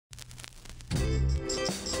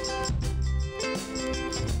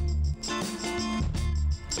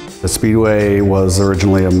The Speedway was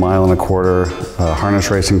originally a 1.25 mile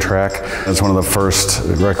harness racing track. It's one of the first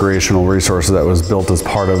recreational resources that was built as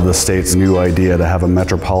part of the state's new idea to have a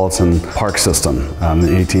metropolitan park system in the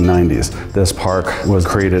 1890s. This park was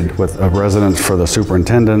created with a residence for the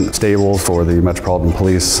superintendent, stables for the Metropolitan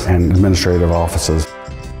Police, and administrative offices.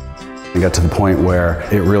 It got to the point where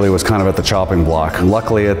it really was kind of at the chopping block. And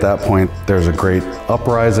luckily at that point, there's a great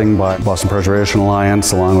uprising by Boston Preservation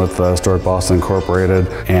Alliance, along with Historic Boston Incorporated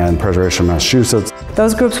and Preservation Massachusetts.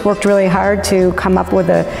 Those groups worked really hard to come up with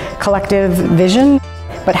a collective vision,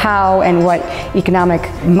 but how and what economic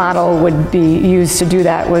model would be used to do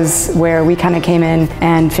that was where we kind of came in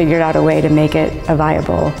and figured out a way to make it a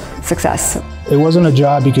viable success. It wasn't a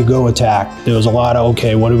job you could go attack. There was a lot of,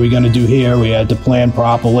 okay, what are we going to do here? We had to plan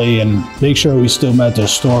properly and make sure we still met the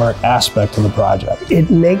historic aspect of the project. It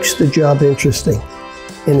makes the job interesting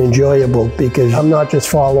and enjoyable because I'm not just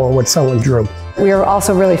following what someone drew. We were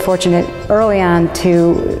also really fortunate early on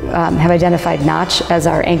to have identified Notch as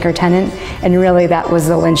our anchor tenant, and really that was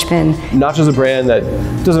the linchpin. Notch is a brand that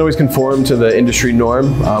doesn't always conform to the industry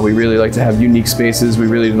norm. We really like to have unique spaces. We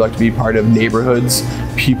really like to be part of neighborhoods.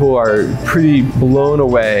 People are pretty blown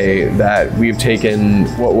away that we've taken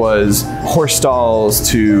what was horse stalls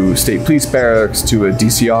to state police barracks to a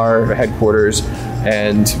DCR headquarters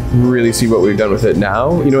and really see what we've done with it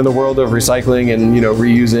now. You know, in the world of recycling and, you know,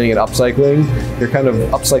 reusing and upcycling, you're kind of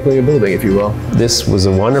upcycling a building, if you will. This was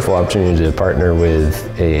a wonderful opportunity to partner with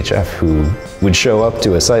AHF, who would show up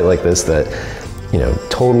to a site like this that, you know,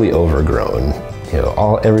 totally overgrown, you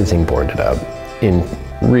know, everything boarded up in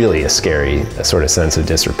really a scary sort of sense of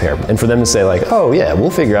disrepair. And for them to say like, oh yeah,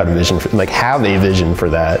 we'll figure out a vision, like have a vision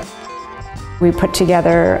for that. We put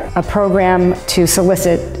together a program to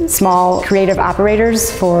solicit small creative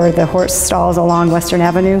operators for the horse stalls along Western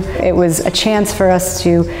Avenue. It was a chance for us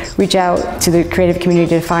to reach out to the creative community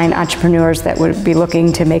to find entrepreneurs that would be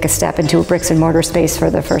looking to make a step into a bricks and mortar space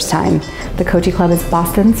for the first time. The Kochi Club is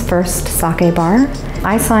Boston's first sake bar.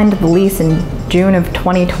 I signed the lease in June of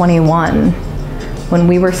 2021. When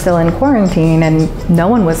we were still in quarantine and no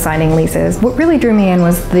one was signing leases. What really drew me in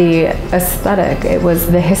was the aesthetic. It was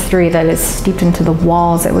the history that is steeped into the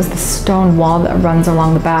walls. It was the stone wall that runs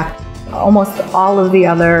along the back. Almost all of the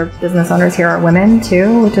other business owners here are women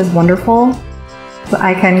too, which is wonderful. So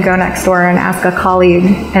I can go next door and ask a colleague,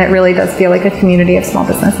 and it really does feel like a community of small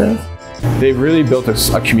businesses. They've really built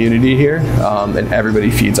a community here, and everybody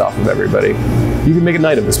feeds off of everybody. You can make a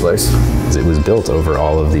night of this place. It was built over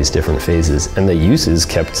all of these different phases, and the uses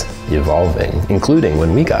kept evolving, including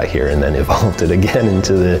when we got here, and then evolved it again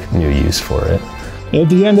into the new use for it. At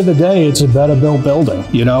the end of the day, it's a better built building.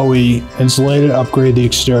 You know, we insulated, upgraded the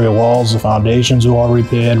exterior walls, the foundations were all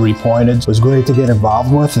repaired, repointed. It was great to get involved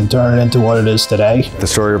with and turn it into what it is today. The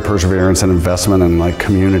story of perseverance and investment and like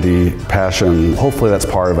community passion, hopefully that's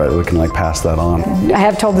part of it. We can like pass that on. I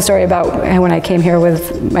have told the story about when I came here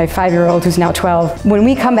with my 5-year-old who's now 12. When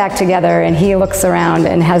we come back together and he looks around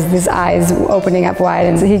and has his eyes opening up wide,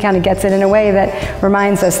 and he kind of gets it in a way that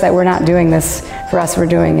reminds us that we're not doing this for us, we're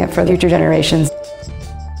doing it for future generations.